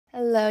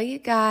Hello, you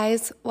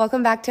guys.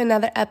 Welcome back to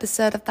another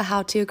episode of the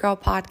How To Girl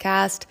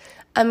podcast.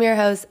 I'm your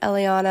host,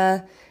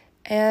 Eliana,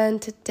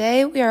 and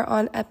today we are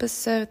on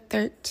episode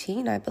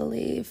 13, I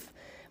believe.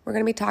 We're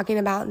going to be talking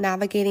about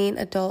navigating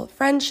adult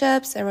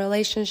friendships and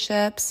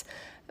relationships,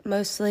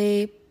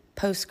 mostly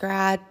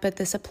post-grad, but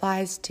this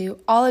applies to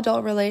all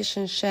adult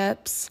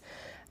relationships.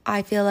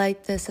 I feel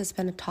like this has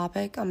been a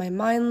topic on my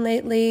mind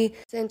lately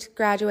since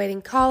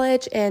graduating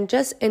college and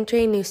just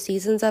entering new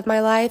seasons of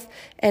my life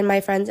and my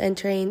friends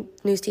entering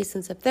new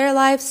seasons of their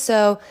life.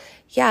 So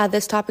yeah,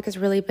 this topic has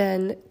really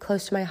been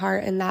close to my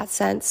heart in that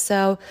sense.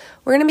 So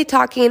we're going to be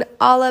talking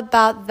all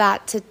about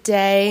that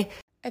today.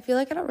 I feel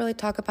like I don't really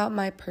talk about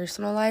my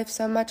personal life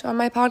so much on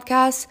my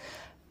podcast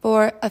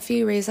for a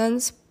few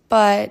reasons,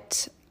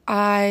 but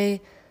I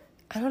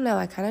don't know,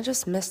 I kind of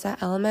just miss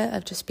that element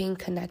of just being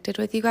connected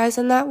with you guys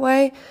in that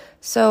way.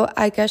 So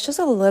I guess just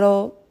a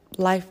little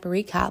life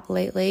recap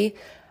lately.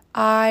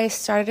 I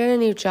started a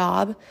new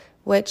job,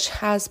 which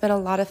has been a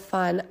lot of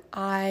fun.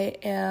 I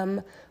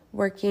am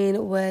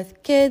working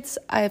with kids.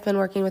 I've been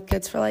working with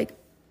kids for like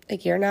a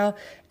year now,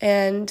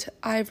 and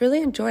I've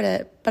really enjoyed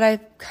it. But I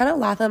kind of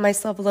laugh at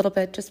myself a little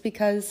bit just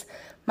because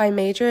my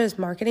major is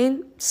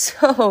marketing.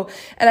 And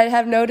I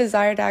have no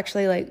desire to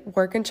actually like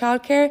work in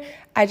childcare.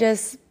 I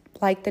just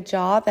like the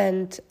job,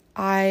 and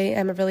I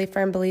am a really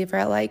firm believer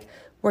at like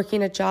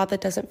working a job that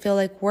doesn't feel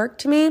like work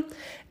to me,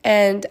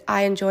 and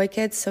I enjoy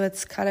kids, so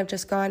it's kind of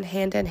just gone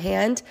hand in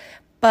hand.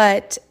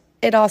 But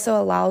it also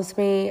allows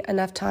me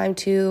enough time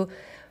to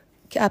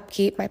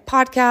upkeep my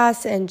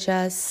podcast and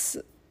just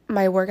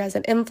my work as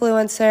an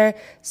influencer,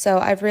 so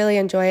I've really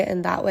enjoyed it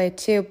in that way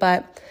too.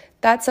 But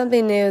that's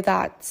something new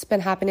that's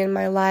been happening in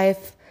my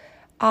life.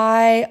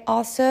 I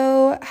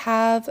also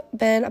have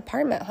been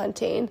apartment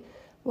hunting.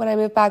 When I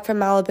moved back from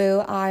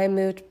Malibu, I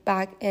moved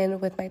back in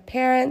with my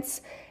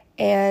parents,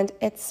 and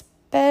it's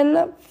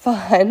been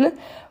fun.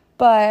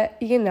 But,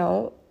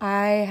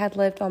 I had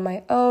lived on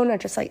my own or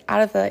just like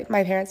out of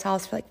my parents'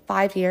 house for like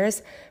 5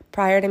 years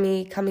prior to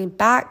me coming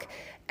back.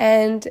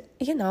 And,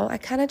 I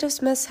kind of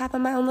just miss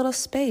having my own little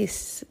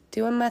space,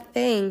 doing my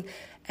thing.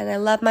 And I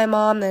love my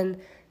mom, and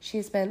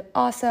she's been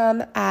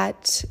awesome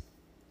at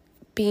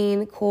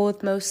being cool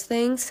with most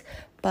things.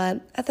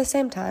 But at the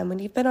same time, when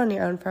you've been on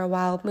your own for a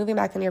while, moving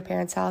back into your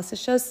parents' house,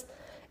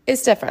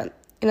 it's different.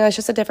 It's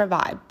just a different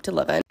vibe to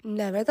live in.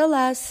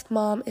 Nevertheless,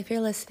 Mom, if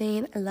you're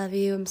listening, I love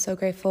you. I'm so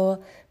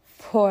grateful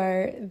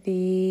for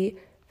the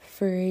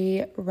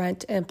free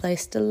rent and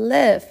place to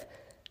live.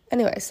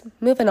 Anyways,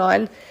 moving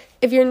on.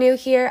 If you're new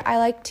here, I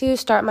like to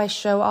start my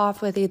show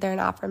off with either an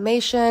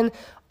affirmation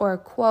or a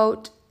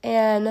quote.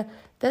 And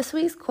this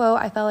week's quote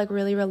I felt like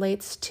really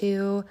relates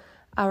to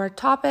our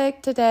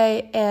topic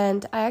today.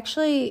 And I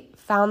actually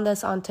found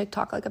this on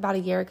TikTok like about a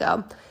year ago,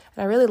 and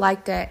I really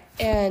liked it.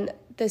 And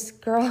this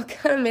girl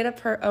kind of made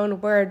up her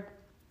own word,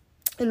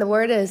 and the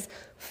word is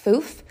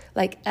foof,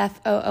 like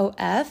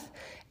F-O-O-F,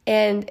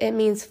 and it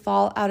means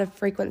fall out of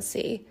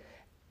frequency.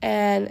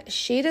 And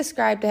she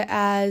described it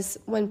as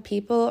when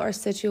people or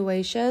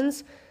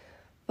situations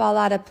fall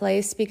out of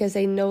place because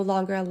they no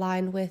longer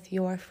align with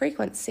your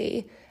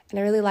frequency. And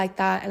I really like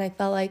that, and I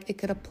felt like it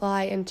could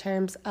apply in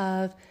terms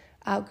of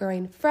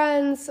outgrowing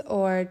friends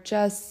or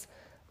just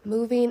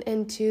moving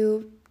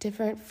into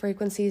different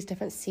frequencies,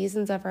 different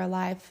seasons of our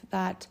life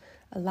that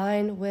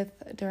align with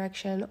the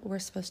direction we're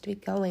supposed to be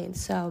going.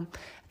 So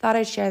I thought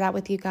I'd share that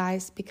with you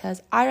guys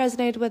because I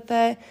resonated with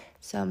it,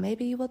 so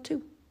maybe you will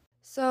too.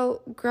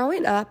 So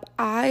growing up,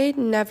 I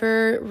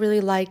never really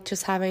liked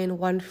just having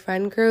one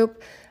friend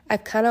group.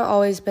 I've kind of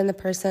always been the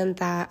person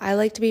that I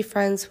like to be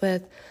friends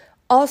with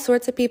all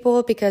sorts of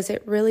people because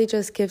it really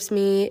just gives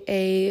me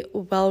a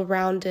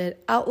well-rounded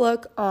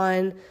outlook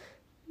on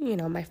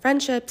my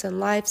friendships and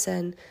lives,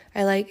 and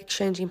I like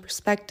exchanging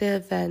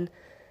perspective and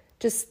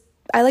just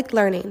I like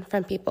learning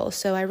from people.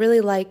 So I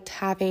really liked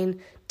having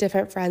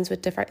different friends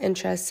with different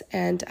interests,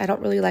 and I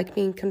don't really like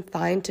being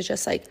confined to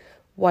just like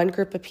one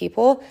group of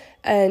people.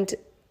 And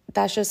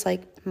that's just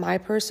like my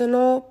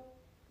personal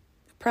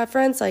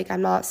preference. Like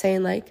I'm not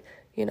saying like,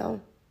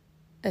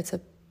 it's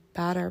a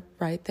bad or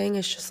right thing.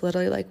 It's just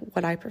literally like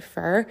what I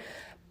prefer.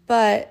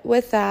 But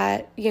with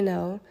that,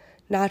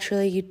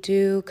 naturally you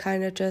do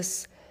kind of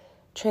just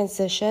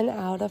transition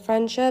out of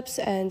friendships,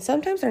 and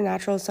sometimes they're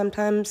natural,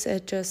 sometimes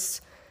it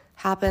just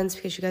happens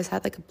because you guys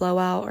had like a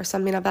blowout or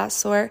something of that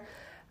sort.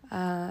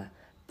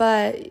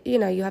 But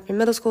you have your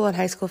middle school and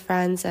high school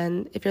friends,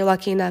 and if you're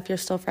lucky enough, you're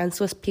still friends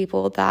with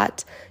people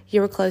that you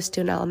were close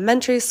to in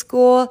elementary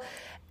school.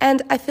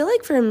 And I feel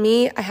like for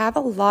me, I have a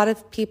lot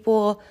of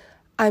people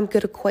I'm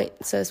good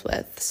acquaintances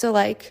with. So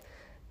like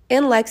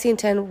in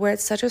Lexington, where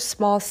it's such a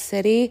small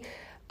city,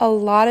 a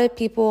lot of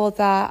people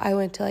that I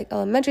went to like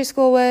elementary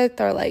school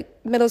with or like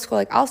middle school,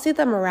 like I'll see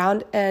them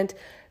around, and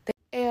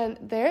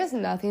there is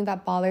nothing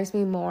that bothers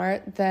me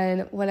more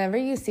than whenever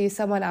you see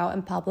someone out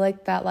in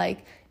public that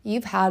like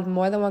you've had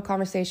more than one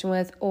conversation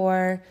with,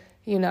 or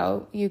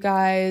you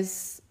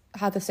guys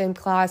had the same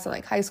class in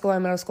like high school or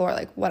middle school or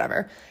like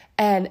whatever,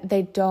 and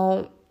they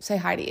don't say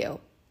hi to you.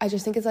 I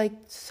just think it's like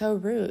so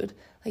rude.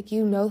 Like,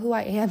 you know who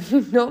I am.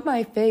 You know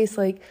my face.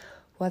 Like,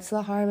 what's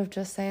the harm of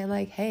just saying,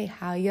 like, hey,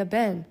 how you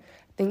been?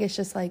 I think it's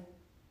just, like,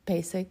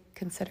 basic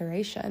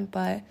consideration.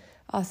 But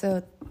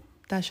also,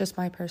 that's just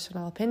my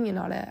personal opinion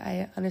on it.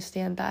 I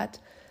understand that,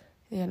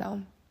 you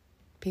know,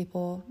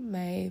 people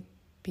may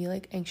be,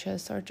 like,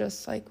 anxious or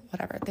just, like,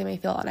 whatever they may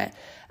feel on it.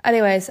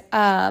 Anyways,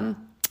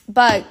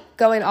 but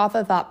going off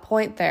of that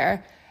point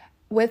there,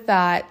 with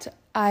that,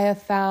 I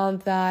have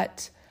found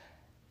that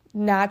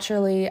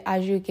naturally,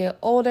 as you get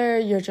older,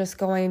 you're just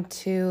going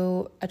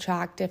to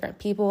attract different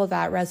people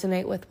that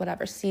resonate with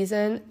whatever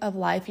season of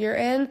life you're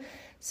in.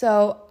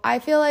 So I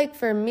feel like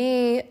for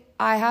me,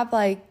 I have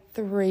like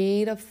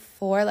 3 to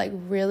 4 like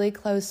really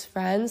close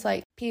friends,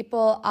 like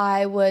people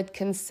I would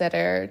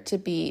consider to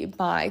be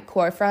my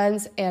core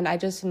friends. And I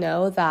just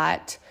know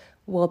that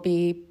we'll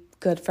be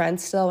good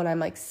friends still when I'm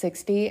like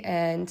 60.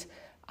 And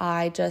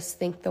I just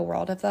think the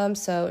world of them.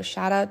 So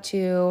shout out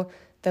to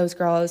those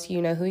girls.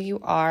 You know who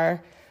you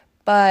are.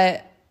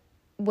 But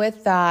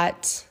with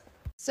that,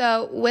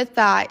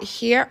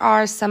 here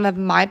are some of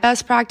my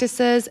best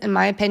practices, in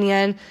my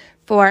opinion,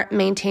 for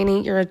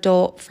maintaining your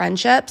adult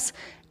friendships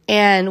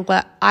and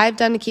what I've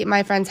done to keep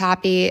my friends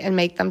happy and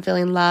make them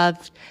feeling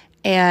loved,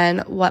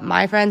 and what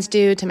my friends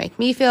do to make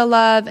me feel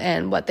loved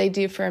and what they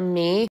do for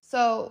me.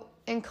 So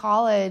in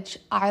college,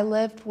 I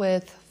lived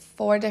with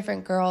 4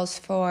 different girls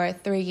for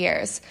 3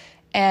 years,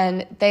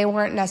 and they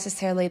weren't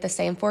necessarily the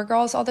same 4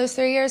 girls all those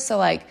 3 years. So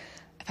like,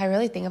 if I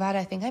really think about it,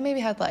 I think I maybe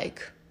had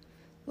like,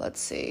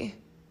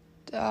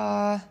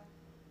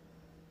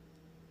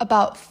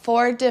 about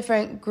 4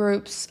 different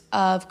groups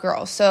of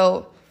girls.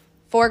 So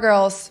 4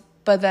 girls,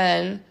 but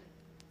then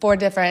 4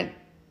 different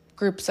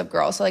groups of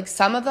girls. So like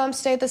some of them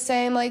stayed the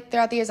same like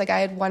throughout the years. Like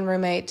I had one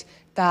roommate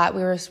that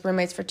we were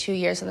roommates for 2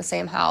 years in the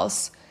same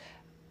house.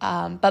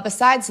 But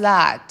besides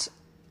that,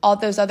 all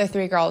those other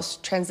 3 girls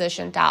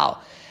transitioned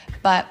out.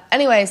 But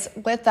anyways,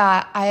 with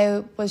that,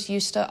 I was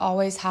used to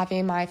always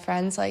having my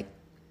friends like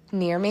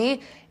near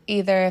me,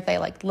 either if they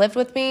like lived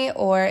with me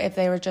or if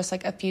they were just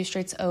like a few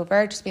streets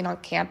over, just being on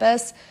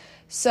campus.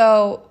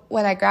 So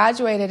when I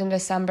graduated in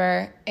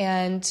December,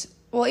 and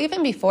well,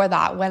 even before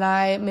that, when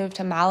I moved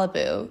to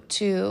Malibu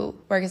to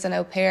work as an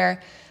au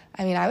pair,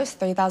 I mean, I was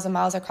 3,000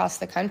 miles across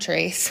the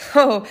country.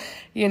 So,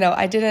 you know,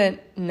 I didn't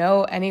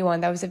know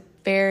anyone. That was a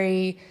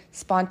very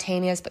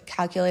spontaneous but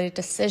calculated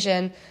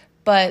decision.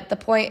 But the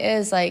point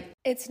is, like,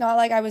 it's not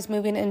like I was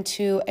moving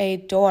into a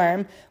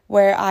dorm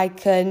where I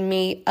could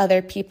meet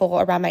other people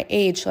around my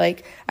age.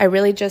 Like, I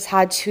really just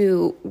had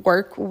to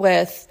work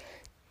with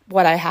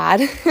what I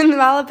had in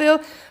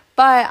Malibu.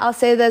 But I'll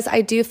say this,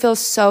 I do feel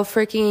so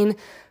freaking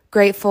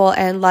grateful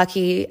and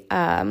lucky.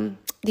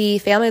 The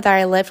family that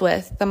I lived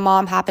with, the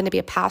mom happened to be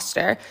a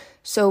pastor.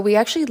 So we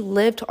actually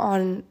lived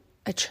on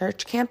a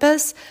church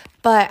campus.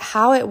 But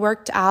how it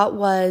worked out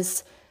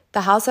was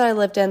the house that I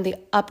lived in, the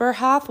upper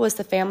half was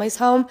the family's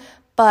home,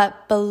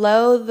 but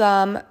below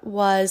them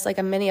was like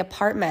a mini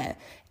apartment.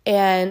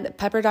 And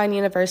Pepperdine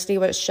University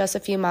was just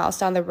a few miles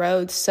down the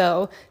road.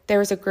 So there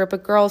was a group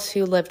of girls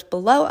who lived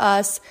below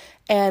us,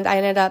 and I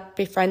ended up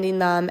befriending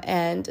them,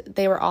 and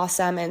they were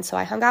awesome. And so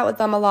I hung out with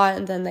them a lot,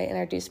 and then they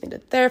introduced me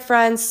to their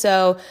friends.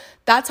 So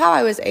that's how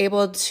I was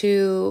able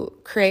to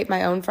create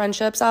my own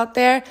friendships out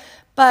there.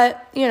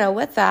 But, you know,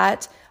 with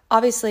that,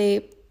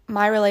 obviously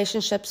my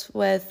relationships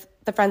with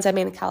the friends I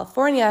made in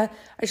California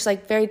are just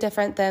like very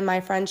different than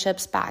my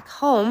friendships back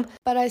home.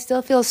 But I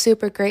still feel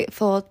super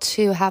grateful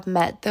to have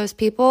met those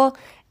people,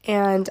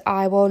 and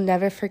I will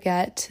never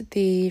forget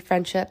the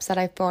friendships that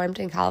I formed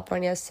in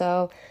California.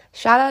 So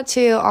shout out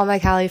to all my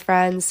Cali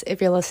friends.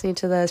 If you're listening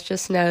to this,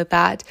 just know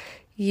that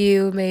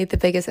you made the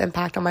biggest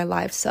impact on my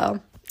life. So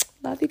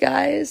love you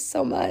guys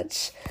so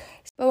much.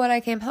 But when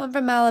I came home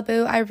from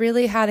Malibu, I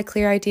really had a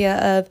clear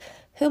idea of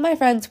who my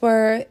friends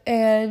were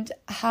and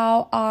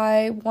how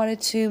I wanted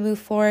to move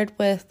forward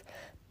with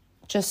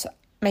just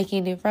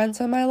making new friends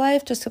in my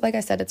life. Just like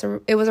I said,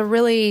 it was a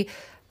really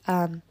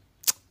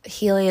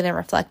healing and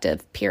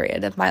reflective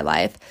period of my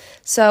life.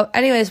 So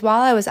anyways,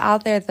 while I was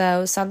out there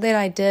though, something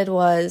I did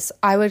was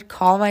I would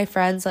call my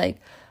friends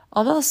like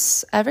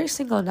almost every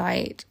single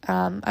night.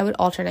 I would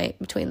alternate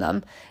between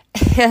them,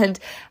 and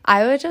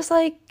I would just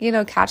like, you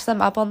know, catch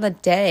them up on the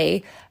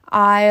day.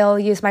 I'll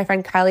use my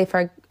friend Kylie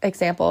for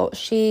example.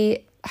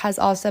 She has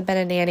also been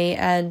a nanny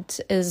and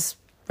is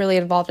really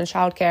involved in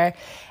childcare.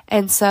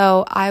 And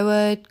so I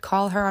would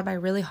call her on my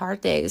really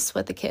hard days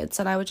with the kids,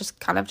 and I would just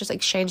kind of just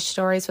exchange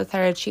stories with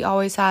her. And she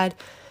always had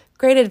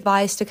great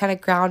advice to kind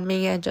of ground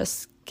me and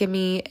just give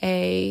me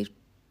a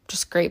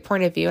just great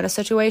point of view in a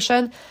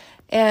situation.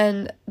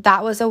 And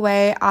that was a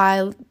way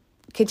I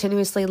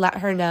continuously let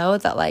her know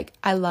that like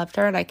I loved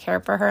her and I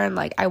cared for her, and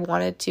like I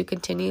wanted to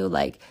continue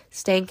like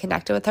staying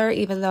connected with her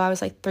even though I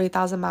was like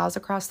 3,000 miles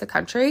across the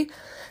country.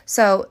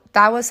 So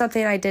that was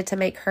something I did to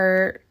make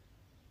her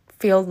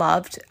feel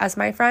loved as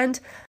my friend.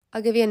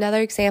 I'll give you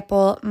another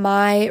example.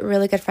 My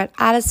really good friend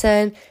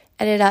Addison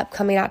ended up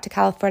coming out to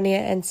California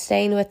and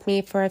staying with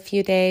me for a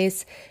few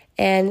days.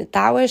 And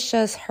that was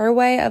just her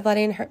way of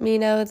letting me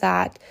know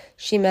that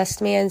she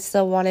missed me and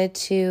still wanted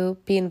to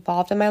be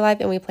involved in my life.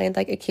 And we planned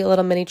like a cute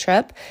little mini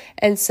trip.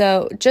 And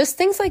so just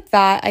things like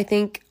that, I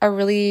think, are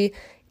really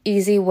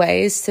easy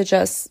ways to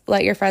just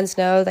let your friends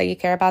know that you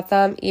care about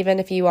them, even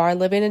if you are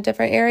living in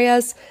different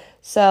areas.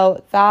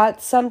 So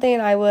that's something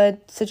I would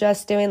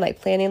suggest doing, like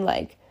planning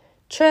like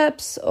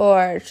trips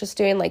or just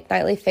doing like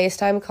nightly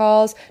FaceTime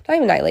calls. Not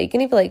even nightly, you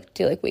can even like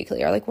do like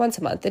weekly or like once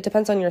a month. It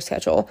depends on your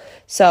schedule.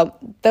 So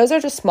those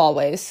are just small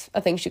ways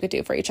of things you could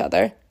do for each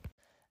other.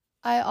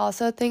 I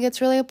also think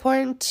it's really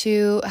important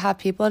to have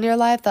people in your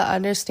life that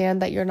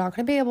understand that you're not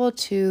going to be able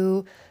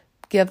to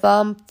give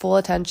them full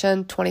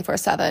attention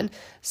 24/7.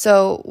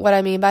 So what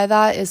I mean by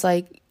that is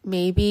like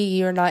maybe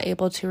you're not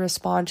able to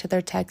respond to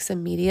their texts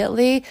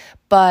immediately,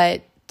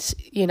 but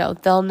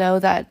they'll know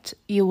that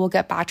you will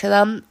get back to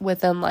them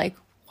within like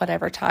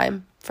whatever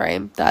time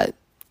frame that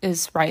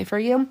is right for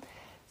you.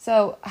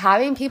 So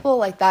having people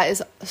like that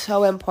is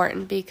so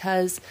important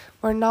because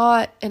we're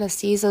not in a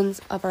season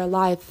of our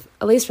life,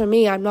 at least for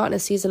me, I'm not in a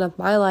season of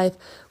my life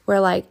where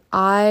like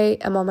I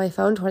am on my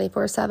phone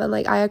 24/7.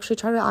 Like I actually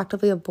try to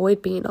actively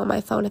avoid being on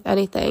my phone, if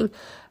anything,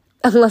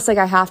 unless like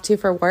I have to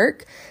for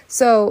work.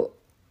 So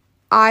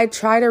I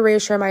try to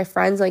reassure my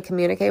friends, like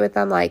communicate with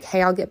them like,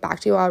 hey, I'll get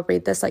back to you. I'll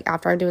read this like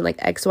after I'm doing like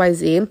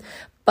XYZ.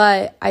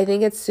 But I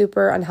think it's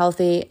super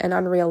unhealthy and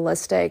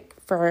unrealistic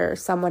for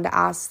someone to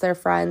ask their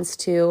friends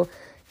to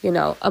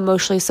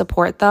emotionally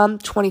support them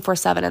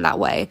 24/7 in that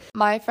way.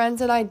 My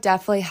friends and I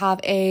definitely have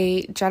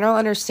a general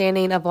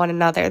understanding of one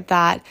another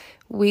that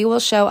we will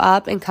show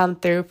up and come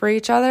through for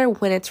each other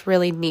when it's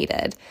really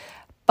needed.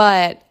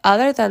 But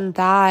other than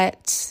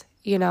that,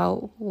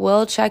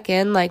 we'll check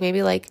in like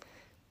maybe like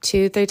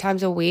 2-3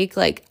 times a week.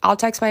 Like I'll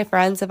text my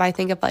friends if I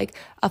think of like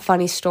a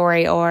funny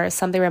story or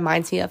something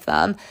reminds me of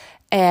them.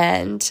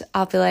 And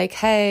I'll be like,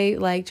 hey,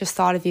 like just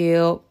thought of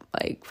you,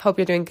 like hope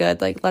you're doing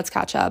good. Like let's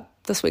catch up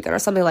this weekend or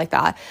something like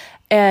that.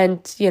 And,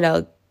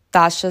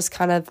 that's just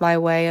kind of my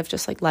way of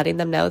just like letting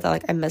them know that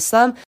like I miss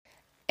them.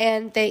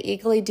 And they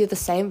equally do the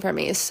same for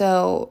me.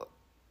 So,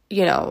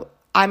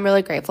 I'm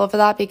really grateful for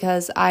that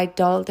because I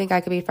don't think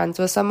I could be friends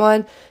with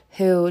someone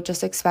who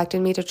just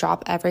expected me to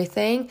drop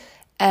everything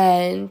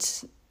and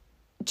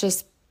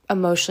just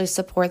emotionally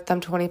support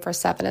them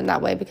 24/7 in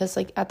that way, because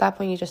like at that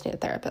point you just need a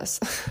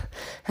therapist.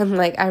 And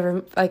like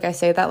I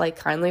say that like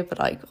kindly, but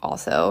like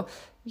also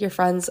your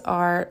friends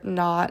are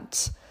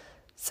not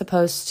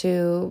supposed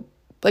to,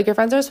 like your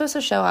friends are supposed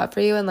to show up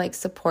for you and like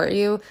support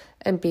you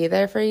and be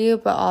there for you,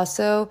 but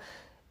also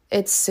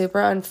it's super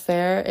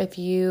unfair if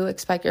you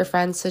expect your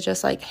friends to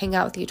just like hang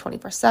out with you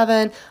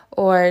 24/7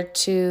 or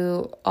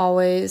to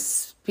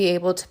always be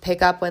able to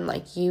pick up when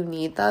like you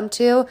need them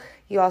to.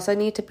 You also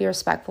need to be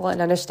respectful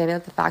and understanding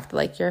of the fact that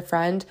like your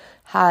friend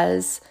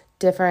has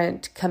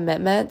different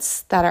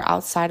commitments that are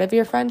outside of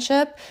your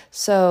friendship.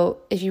 So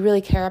if you really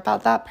care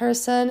about that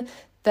person,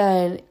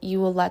 then you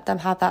will let them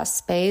have that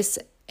space,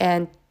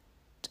 and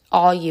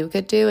all you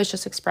could do is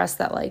just express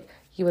that like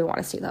you would want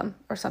to see them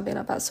or something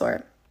of that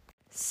sort.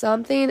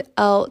 Something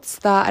else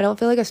that I don't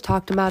feel like is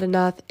talked about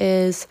enough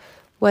is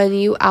when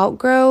you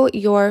outgrow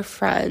your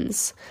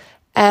friends.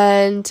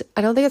 And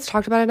I don't think it's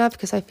talked about enough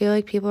because I feel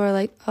like people are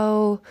like,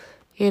 oh,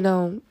 I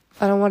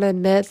don't want to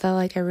admit that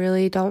like I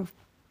really don't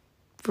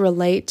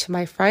relate to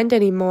my friend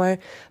anymore.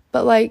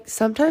 But like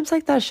sometimes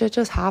like that shit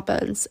just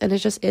happens and it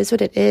just is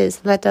what it is.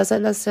 And that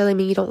doesn't necessarily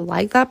mean you don't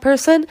like that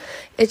person.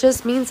 It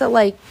just means that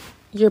like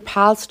your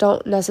paths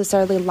don't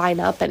necessarily line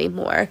up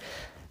anymore.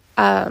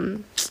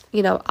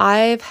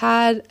 I've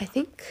had, I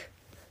think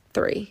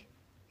 3.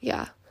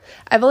 Yeah.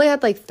 I've only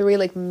had like 3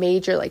 like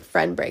major like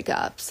friend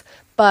breakups,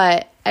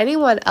 but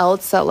anyone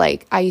else that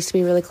like I used to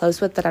be really close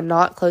with that I'm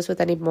not close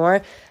with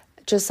anymore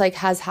just like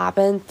has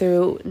happened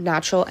through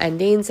natural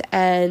endings.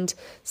 And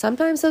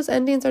sometimes those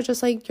endings are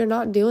just like you're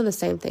not doing the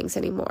same things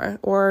anymore,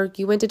 or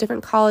you went to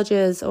different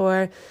colleges,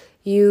 or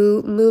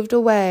you moved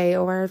away,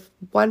 or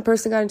one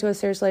person got into a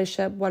serious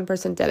relationship, one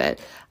person didn't.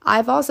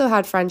 I've also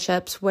had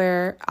friendships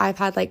where I've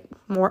had like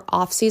more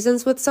off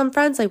seasons with some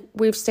friends. Like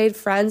we've stayed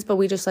friends, but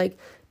we just like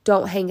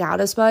don't hang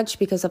out as much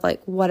because of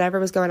like whatever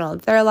was going on in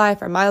their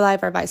life or my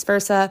life or vice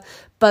versa.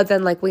 But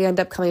then like we end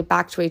up coming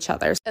back to each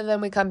other, and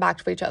then we come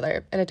back to each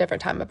other in a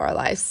different time of our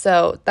lives.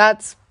 So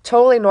that's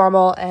totally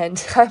normal,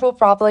 and I will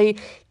probably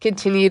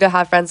continue to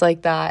have friends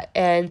like that.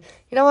 And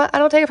you know what? I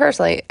don't take it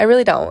personally. I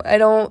really don't. I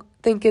don't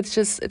think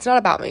it's not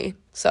about me.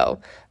 So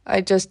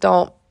I just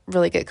don't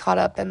really get caught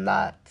up in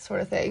that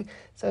sort of thing.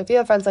 So if you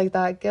have friends like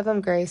that, give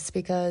them grace,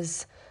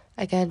 because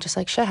again, just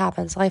like shit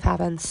happens, life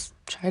happens.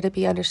 Try to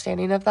be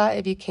understanding of that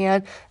if you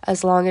can,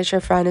 as long as your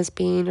friend is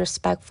being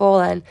respectful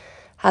and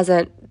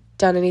hasn't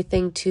done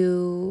anything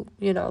to,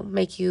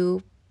 make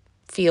you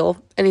feel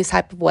any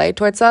type of way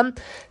towards them.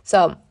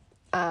 So,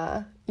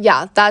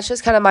 yeah, that's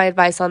just kind of my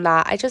advice on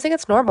that. I just think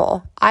it's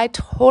normal. I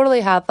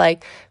totally have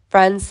like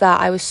friends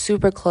that I was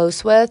super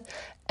close with,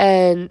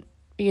 and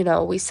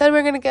we said we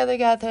were going to get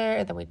together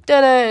and then we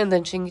didn't, and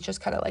then she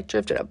just kind of like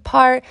drifted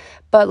apart.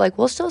 But like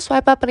we'll still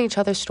swipe up on each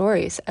other's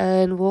stories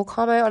and we'll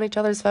comment on each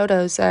other's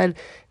photos, and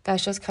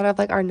that's just kind of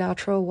like our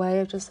natural way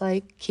of just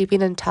like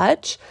keeping in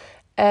touch.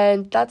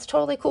 And that's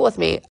totally cool with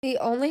me. The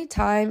only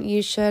time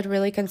you should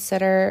really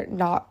consider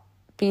not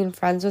being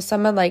friends with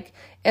someone, like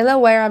in the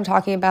way I'm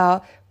talking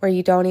about where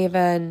you don't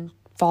even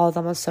follow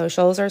them on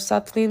socials or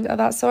something of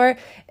that sort,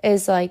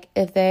 is like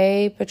if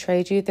they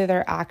betrayed you through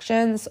their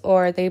actions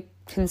or they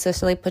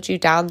consistently put you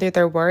down through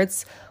their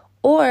words,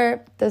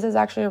 or this is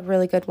actually a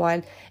really good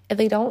one, if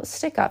they don't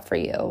stick up for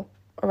you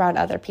around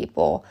other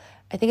people.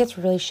 I think it's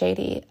really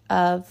shady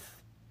of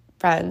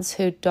friends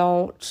who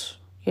don't,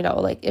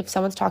 like if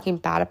someone's talking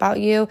bad about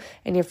you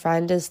and your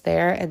friend is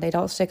there and they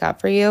don't stick up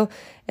for you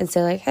and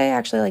say like, hey,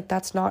 actually, like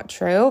that's not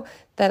true,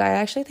 then I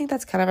actually think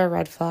that's kind of a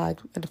red flag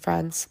in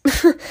friends.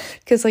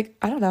 Because like,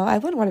 I don't know, I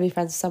wouldn't want to be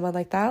friends with someone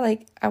like that.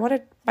 Like I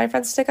wanted my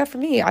friends to stick up for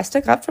me. I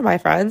stick up for my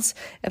friends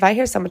if I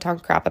hear someone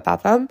talking crap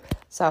about them.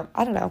 So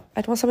I don't know,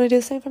 I'd want someone to do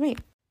the same for me.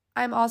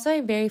 I'm also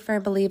a very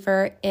firm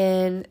believer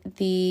in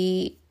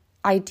the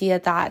idea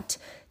that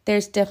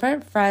there's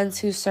different friends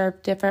who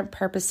serve different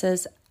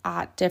purposes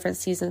at different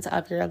seasons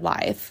of your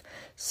life.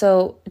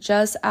 So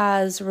just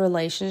as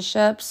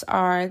relationships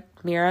are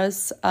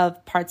mirrors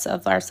of parts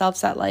of ourselves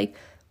that like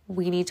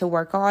we need to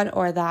work on,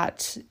 or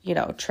that,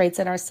 traits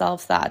in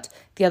ourselves that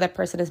the other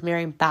person is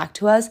mirroring back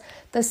to us,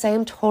 the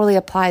same totally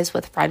applies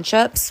with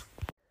friendships.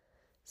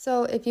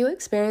 So if you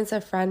experience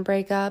a friend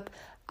breakup,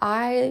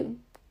 I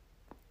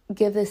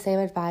give the same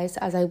advice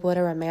as I would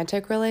a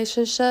romantic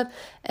relationship,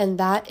 and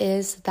that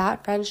is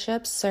that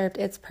friendship served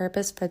its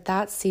purpose for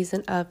that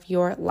season of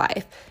your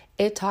life.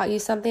 It taught you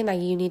something that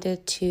you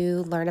needed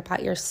to learn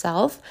about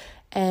yourself,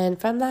 and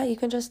from that you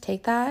can just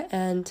take that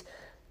and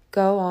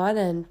go on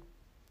and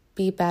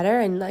be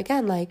better. And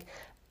again, like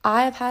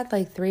I've had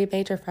like 3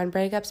 major friend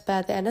breakups, but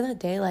at the end of the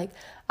day, like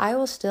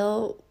I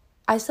still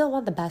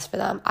want the best for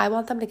them. I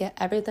want them to get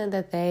everything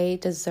that they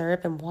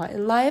deserve and want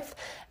in life.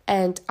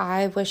 And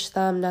I wish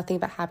them nothing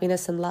but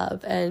happiness and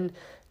love. And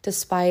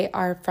despite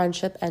our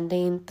friendship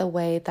ending the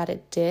way that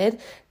it did,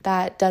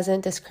 that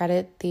doesn't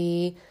discredit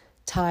the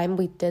time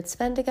we did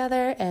spend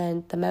together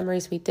and the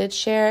memories we did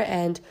share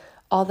and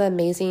all the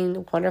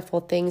amazing,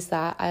 wonderful things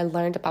that I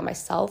learned about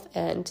myself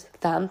and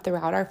them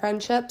throughout our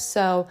friendship.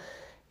 So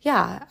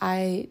yeah,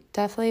 I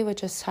definitely would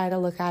just try to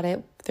look at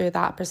it through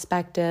that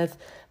perspective.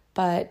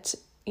 But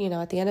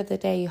at the end of the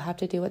day, you have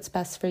to do what's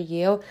best for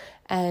you,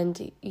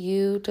 and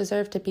you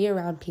deserve to be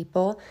around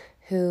people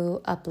who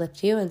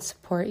uplift you and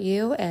support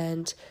you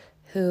and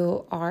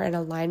who are in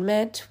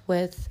alignment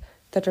with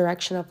the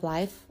direction of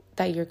life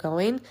that you're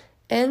going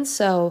in.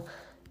 So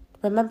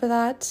remember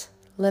that,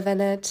 live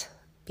in it,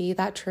 be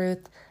that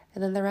truth,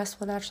 and then the rest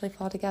will naturally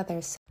fall together.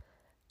 So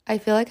I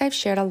feel like I've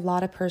shared a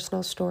lot of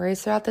personal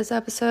stories throughout this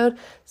episode,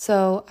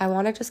 so I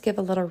want to just give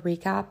a little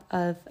recap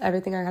of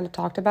everything I kind of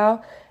talked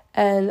about.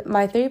 And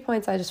my 3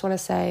 points I just want to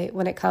say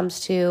when it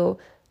comes to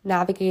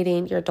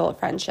navigating your adult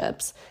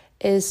friendships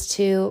is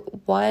to,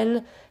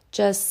 1,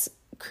 just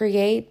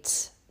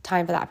create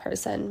time for that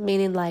person,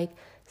 meaning like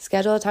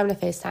schedule a time to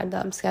FaceTime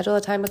them, schedule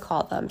a time to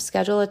call them,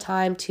 schedule a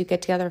time to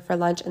get together for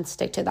lunch and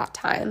stick to that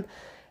time,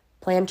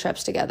 plan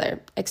trips together,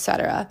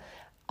 etc.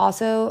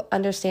 Also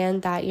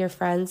understand that your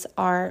friends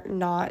are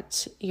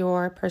not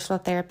your personal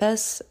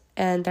therapists,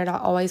 and they're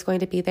not always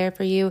going to be there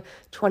for you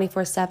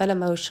 24/7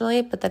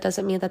 emotionally, but that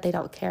doesn't mean that they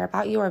don't care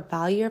about you or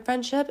value your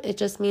friendship. It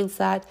just means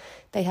that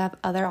they have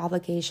other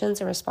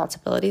obligations and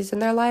responsibilities in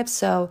their lives.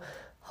 So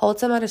hold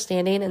some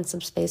understanding and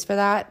some space for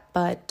that,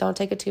 but don't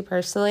take it too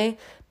personally.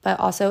 But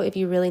also, if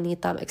you really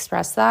need them,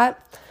 express that.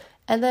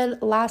 And then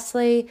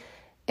lastly,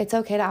 it's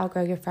okay to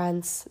outgrow your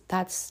friends.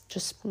 That's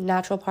just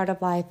natural part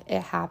of life.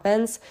 It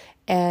happens.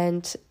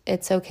 And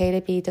it's okay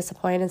to be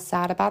disappointed and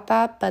sad about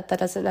that, but that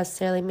doesn't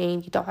necessarily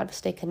mean you don't have to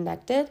stay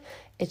connected.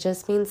 It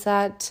just means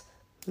that,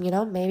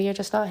 maybe you're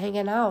just not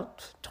hanging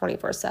out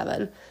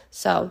 24/7.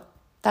 So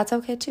that's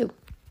okay too.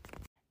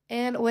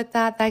 And with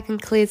that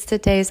concludes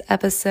today's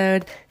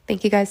episode.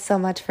 Thank you guys so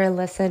much for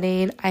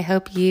listening. I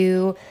hope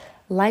you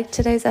liked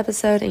today's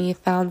episode and you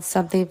found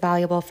something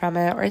valuable from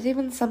it, or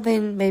even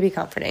something maybe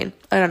comforting.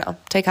 I don't know.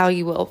 Take how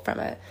you will from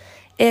it.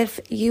 If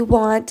you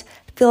want,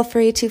 feel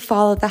free to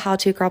follow the How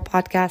To Girl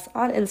podcast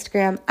on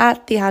Instagram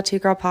at the How To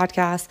Girl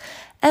podcast.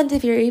 And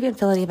if you're even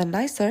feeling even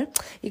nicer,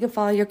 you can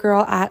follow your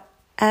girl at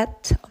Hello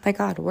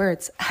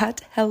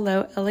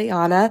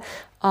Eliana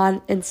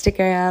on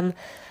Instagram.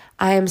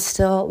 I am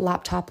still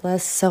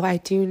laptopless, so I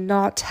do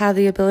not have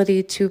the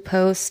ability to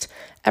post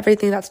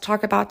everything that's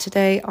talked about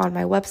today on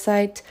my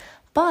website.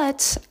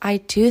 But I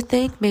do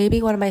think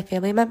maybe one of my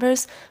family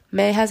members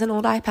has an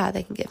old iPad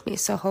they can give me.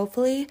 So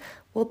hopefully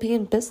we'll be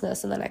in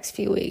business in the next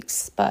few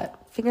weeks. But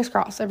fingers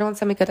crossed, everyone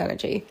send me good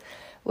energy.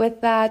 With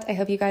that, I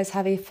hope you guys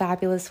have a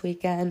fabulous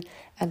weekend.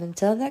 And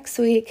until next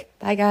week,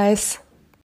 bye guys.